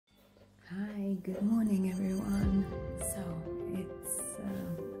Good morning everyone. So it's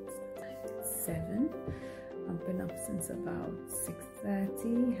 7. I've been up since about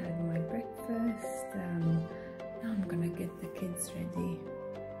 6:30, had my breakfast. Now I'm gonna get the kids ready.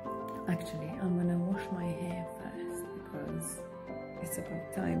 Actually, I'm gonna wash my hair first because it's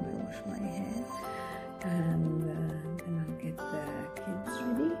about time I wash my hair, and then I'll get the kids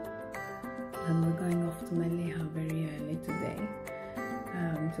ready. And we're going off to Maliha very early today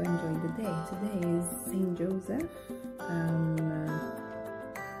to enjoy the day. Today is St. Joseph.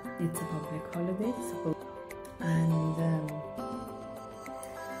 It's a public holiday, and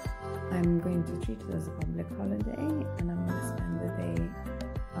I'm going to treat it as a public holiday, and I'm going to spend the day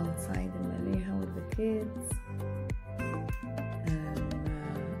outside in Maliha with the kids.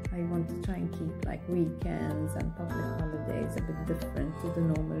 I want to try and keep like weekends and public holidays a bit different to the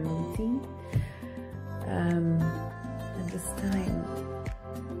normal routine. At this time,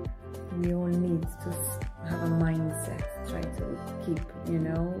 we all need to have a mindset, try to keep, you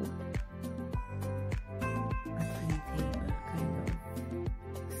know, a timetable, kind of.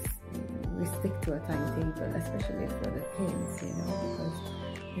 We stick to a timetable, especially for the kids, you know, because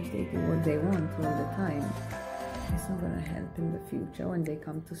if they do what they want all the time, it's not going to help in the future. When they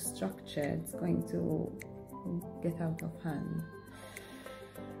come to structure, it's going to get out of hand.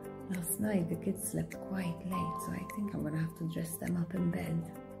 Last night the kids slept quite late, so I think I'm going to have to dress them up in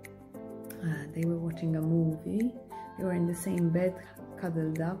bed. They were watching a movie. They were in the same bed,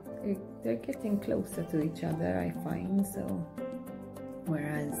 cuddled up. They're getting closer to each other, I find. So,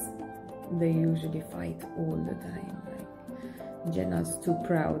 whereas they usually fight all the time. Like Jenna's too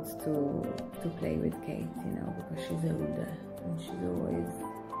proud to play with Kate, you know, because she's older and she always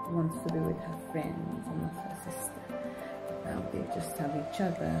wants to be with her friends and not her sister. Now they just have each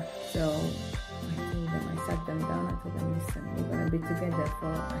other. So I sat them down and told them, listen, we're going to be together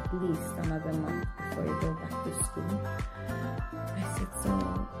for at least another month before you go back to school. I said, so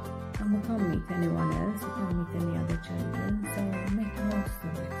we can't meet anyone else, we can't meet any other children, so make the most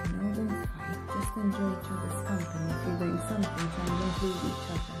of it, you know, don't fight, just enjoy each other's company. If you're doing something, try and include each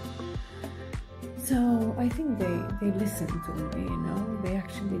other. So I think they listened to me, you know, they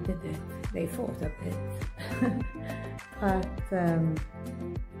actually did it. They fought a bit.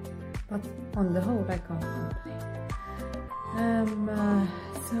 But on the whole, I can't complain.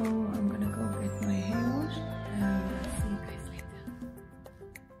 So I'm gonna go get my hair washed. See you guys later.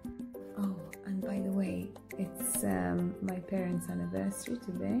 Oh, and by the way, it's my parents' anniversary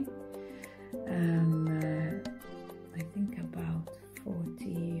today. I think about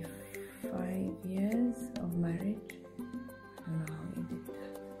 45 years of marriage. I don't know how you did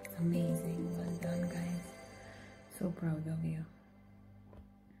that. It's amazing. Well done, guys. So proud of you.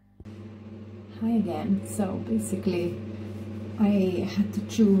 Hi again. So basically I had to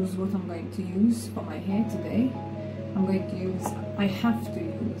choose what I'm going to use for my hair today. I have to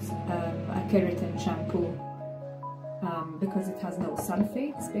use a keratin shampoo because it has no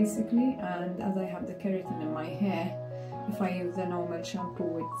sulfates basically, and as I have the keratin in my hair, if I use a normal shampoo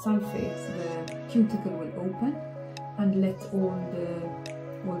with sulfates, the cuticle will open and let all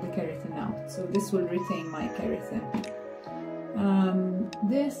the keratin out. So this will retain my keratin.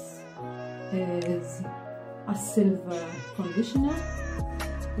 This is a silver conditioner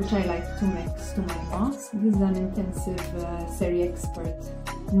which I like to mix to my mask. This is an intensive Seri Expert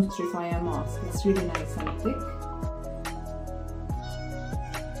Nutrifier mask. It's really nice and thick.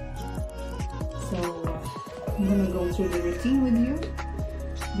 So I'm going to go through the routine with you.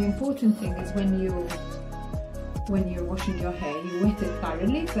 The important thing is when you're washing your hair, you wet it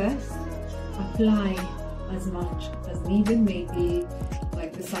thoroughly first, apply as much as needed, maybe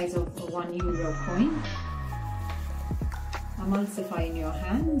like the size of a €1 coin. Emulsify in your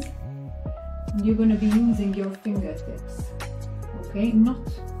hands. You're going to be using your fingertips, okay, not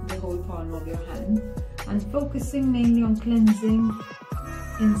the whole palm of your hand, and focusing mainly on cleansing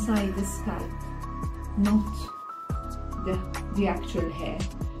inside the scalp, not the actual hair,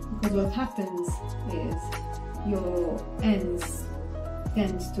 because what happens is your ends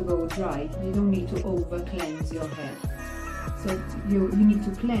tend to go dry. You don't need to over cleanse your hair, so you need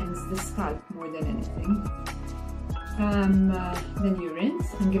to cleanse the scalp more than anything. Then you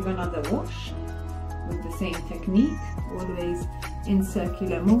rinse and give another wash with the same technique, always in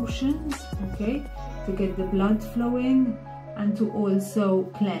circular motions, okay, to get the blood flowing and to also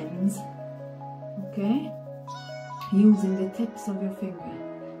cleanse, okay, using the tips of your finger,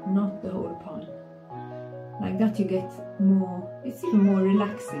 not the whole palm. Like that you get more, it's even more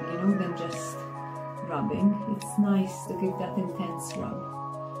relaxing, you know, than just rubbing. It's nice to give that intense rub.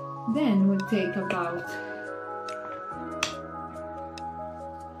 Then we'll take about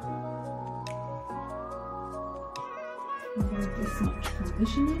about this much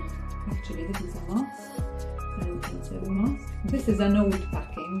conditioner. Actually, this is a mask. A mask. This is an old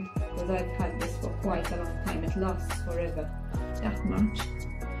packing because I've had this for quite a long time. It lasts forever. That much.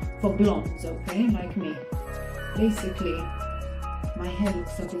 For blondes, okay, like me. Basically, my hair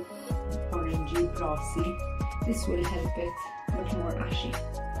looks a bit orangey, brassy. This will help it look more ashy.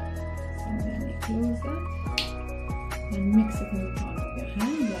 So then you close that and mix it in the palm of your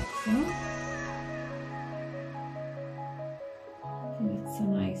hand, like so. And it's a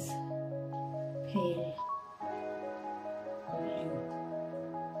nice pale blue.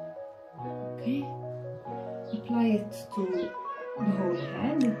 Okay, apply it to the whole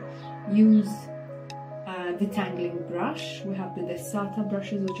head. Use a detangling brush. We have the Desata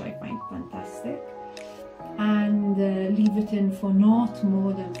brushes, which I find fantastic, and leave it in for not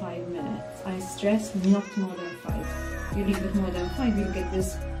more than 5 minutes. I stress not more than 5. You leave it more than 5, you get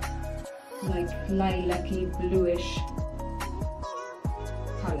this like lilac-y bluish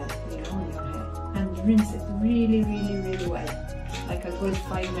color, you know, on your hair. And rinse it really, really, really well, like a good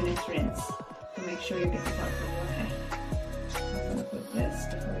 5-minute rinse to make sure you get it out of your hair. I'm gonna put this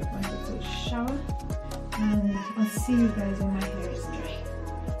before I go into the shower, and I'll see you guys when my hair is dry.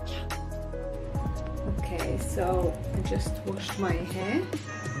 Okay, so I just washed my hair.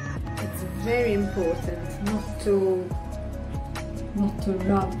 It's very important not to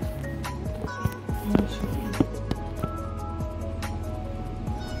rub.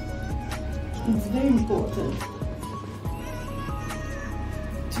 It's very important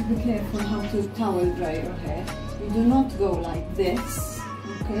to be careful how to towel dry your hair. You do not go like this,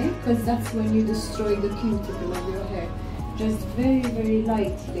 okay? Because that's when you destroy the cuticle of your hair. Just very, very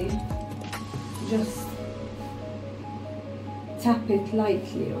lightly. Just tap it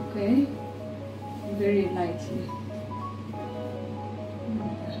lightly, okay? Very lightly.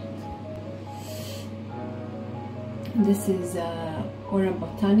 This is Ora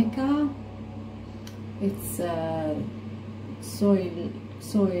Botanica. It's soy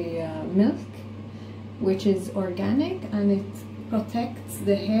milk, which is organic, and it protects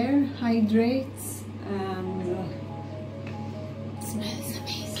the hair, hydrates, and smells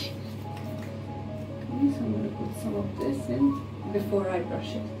amazing. Okay, so I'm going to put some of this in before I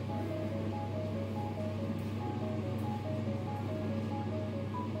brush it.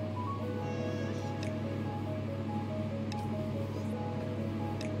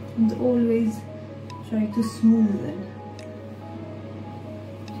 And always try to smoothen.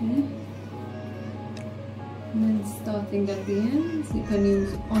 Okay. And then starting at the ends, you can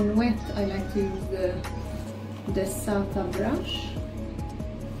use on wet. I like to use the Sata brush.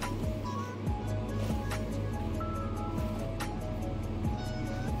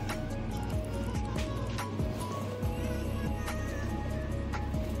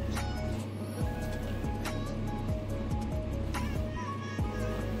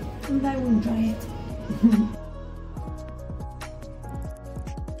 And I will dry it.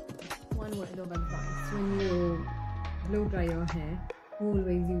 One word of advice: when you blow dry your hair,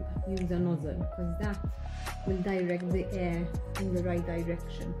 always use a nozzle, because that will direct the air in the right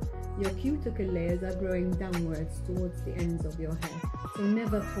direction. Your cuticle layers are growing downwards towards the ends of your hair, so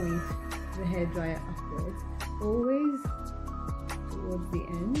never point the hairdryer upwards, always towards the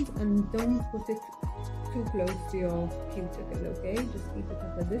end, and don't put it too close to your cuticle, okay? Just keep it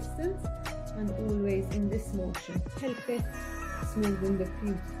at a distance, and always in this motion help it smoothen the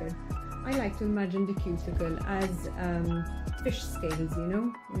cuticle. I like to imagine the cuticle as fish scales, you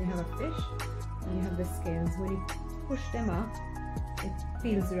know, when you have a fish and you have the scales. When you push them up, it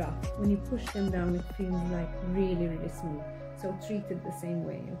feels rough. When you push them down, it feels like really, really smooth. So treat it the same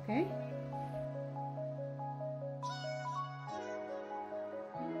way, okay?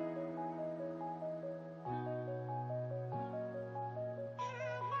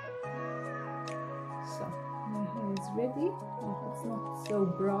 So my hair is ready. It's not so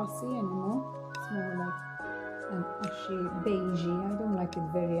brassy anymore. It's more like an ashy beigey. I don't like it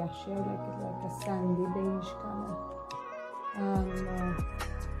very ashy. I like it like a sandy beige color.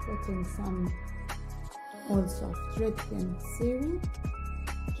 Putting some All Soft Redken serum,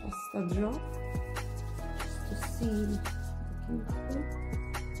 just a drop, just to seal the cuticle.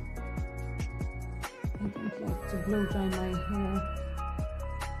 I don't like to blow dry my hair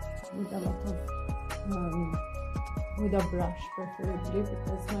with a lot of with a brush, preferably,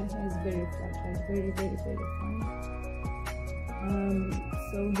 because my hair is very fragile, very, very, very fine.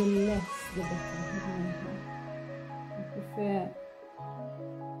 So the less the better with my hair. I prefer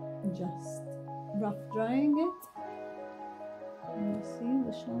just rough drying it. And you see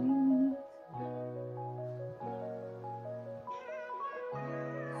the shine in it.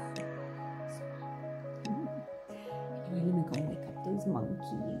 I gonna go wake up those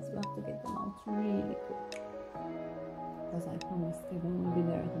monkeys. We have to get them out really quick. Because I promised Kevin will be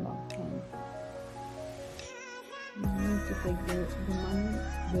there at about 10. I need to take the money,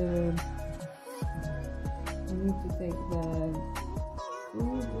 I need to take the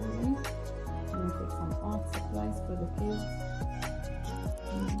food with me. I'm going to take some art supplies for the kids.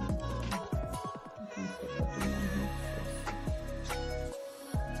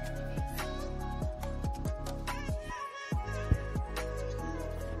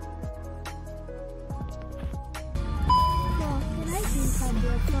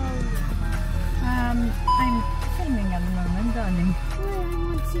 I'm filming at the moment, darling.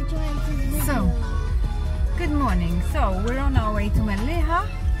 So, good morning. So, we're on our way to Maliha.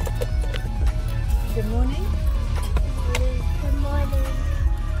 Good morning. Good morning.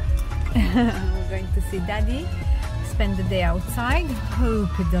 We're going to see Daddy, spend the day outside.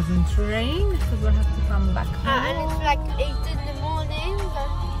 Hope it doesn't rain, because we'll have to come back home. And it's like 8 in the morning.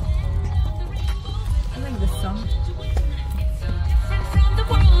 I like this song.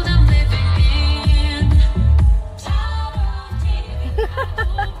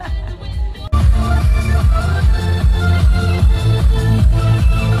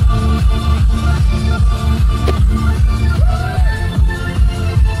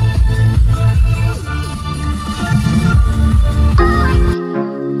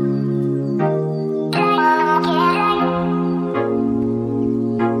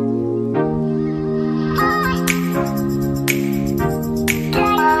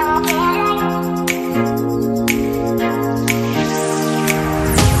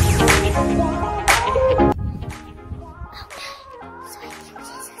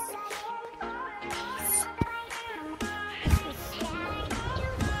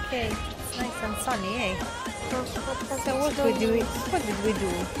 Okay, it's nice and sunny, eh? So what did we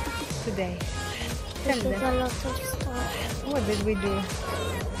do today? Tell This is them. a lot of stuff. What did we do?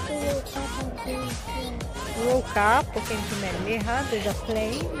 We woke up and came here. Woke up, we came to Maliha. There's a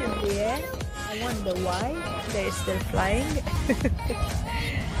plane in the air. I wonder why they're still flying.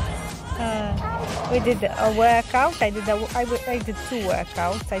 We did a workout. I did two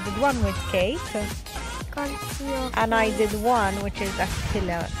workouts. I did one with Kate. Can't see your And I did one which is a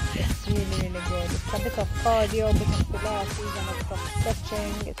killer. It's really, really good. It's a bit of cardio, a bit of pilates, and a bit of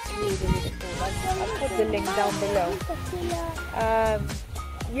stretching. It's really, really cool. I'll put the link down below.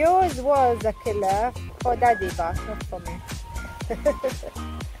 Yours was a killer for Daddy, but not for me.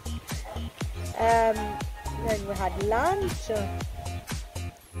 Then we had lunch.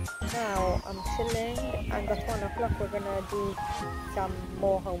 Now I'm chilling, and at 1 o'clock we're gonna do some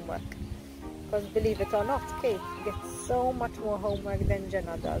more homework. Because believe it or not, Kate gets so much more homework than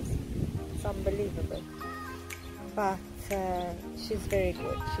Jenna does. It's unbelievable. But she's very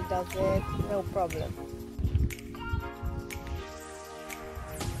good. She does it, no problem.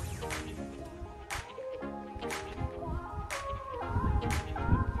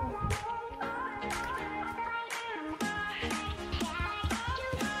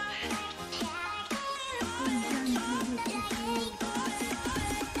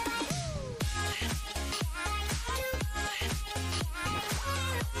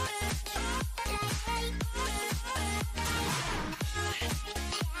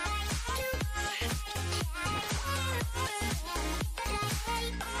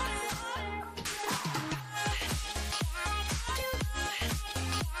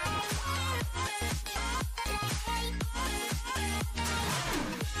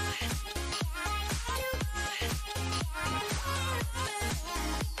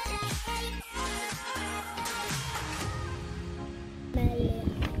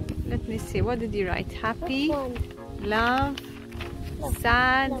 Let me see, what did you write? Happy, love,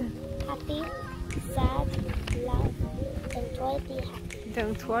 sad. Happy, sad, love, don't worry, be happy.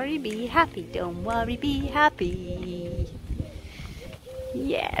 Don't worry, be happy. Don't worry, be happy.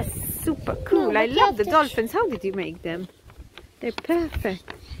 Yes, super cool. No, I love the to dolphins. How did you make them? They're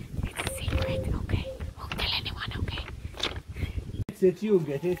perfect. It's a secret, okay? Won't tell anyone, okay? It's it, you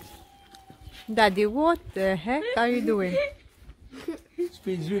get it. Daddy, what the heck are you doing? It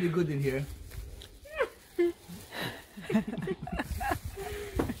feels really good in here.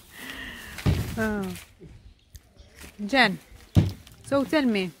 Oh. Jen, so tell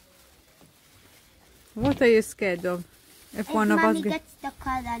me, what are you scared of? If one of us Mommy gets the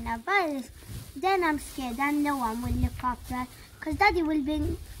coronavirus, then I'm scared and no one will look after us because Daddy will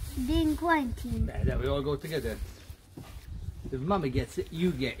be in quarantine. That we all go together. If Mommy gets it,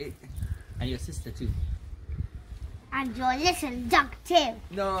 you get it. And your sister too. And your little dog too.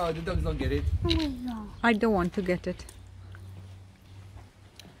 No, the dogs don't get it. Oh my God. I don't want to get it.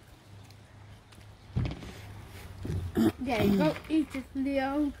 There you go, eat it,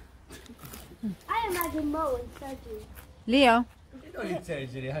 Leo. I imagine Mo in surgery. Leo. You don't need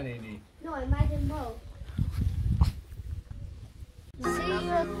surgery, honey. No, I imagine Mo. See,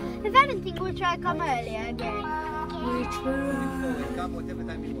 if anything, we'll try to come earlier again. Come whatever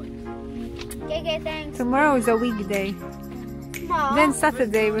time you want. Okay, thanks. Tomorrow is a weekday. Mom. Then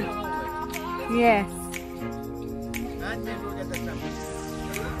Saturday. Yes. And then we'll get the sandwich.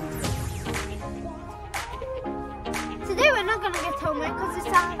 Today we're not going to get home because it's a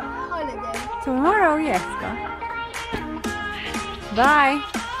holiday. Tomorrow, yes. Bye.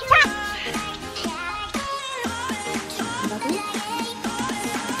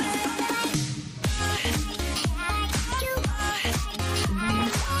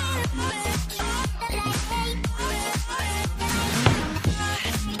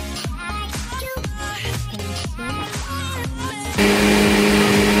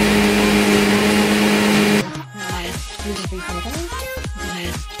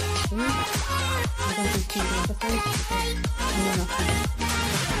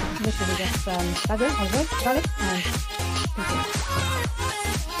 Literally just basil, olive, garlic, and pepper.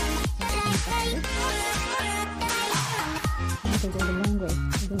 I can go the long way. I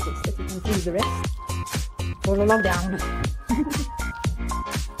don't expect you can freeze the rest for the lockdown.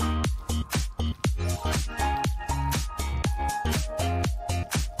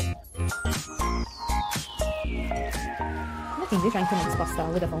 Not easy trying to mix pasta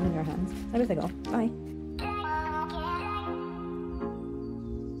with a phone in your hands. I better go. Bye.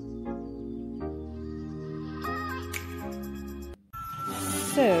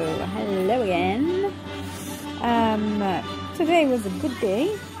 So, hello again. Today was a good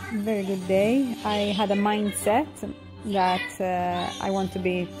day, very good day. I had a mindset that I want to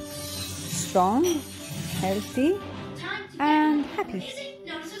be strong, healthy, and happy,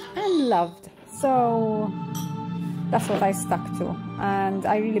 and loved. So that's what I stuck to, and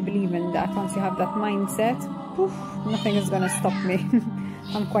I really believe in that. Once you have that mindset, poof, nothing is gonna stop me.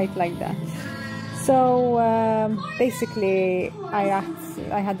 I'm quite like that. So basically I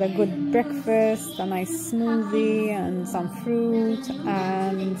had a good breakfast, a nice smoothie and some fruit,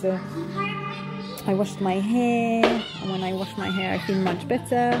 and I washed my hair, and when I wash my hair I feel much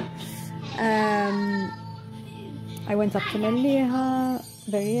better. I went up to Melliha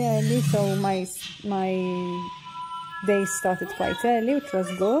very early, so my day started quite early, which was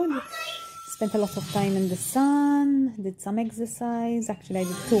good. Spent a lot of time in the sun, did some exercise. Actually, I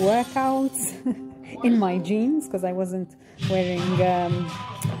did 2 workouts in my jeans because I wasn't wearing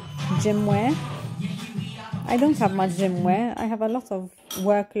gym wear. I don't have much gym wear. I have a lot of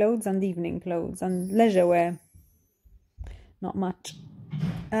work clothes and evening clothes and leisure wear. Not much.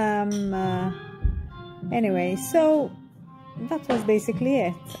 Anyway, so that was basically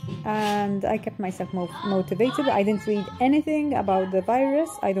it. And I kept myself motivated. I didn't read anything about the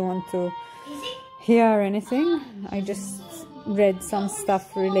virus. I don't want to hear anything. I just read some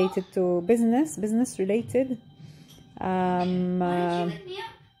stuff related to business related, because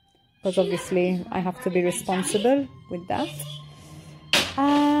obviously I have to be responsible with that.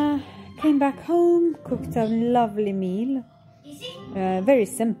 Came back home, cooked a lovely meal, very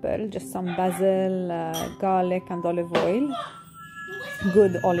simple, just some basil, garlic and olive oil,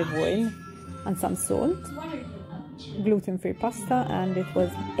 good olive oil, and some salt, gluten-free pasta, and it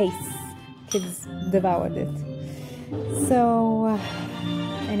was ace. Kids devoured it. So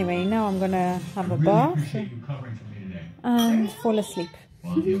anyway, now I'm gonna have a bath and fall asleep.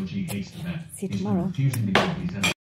 See you tomorrow.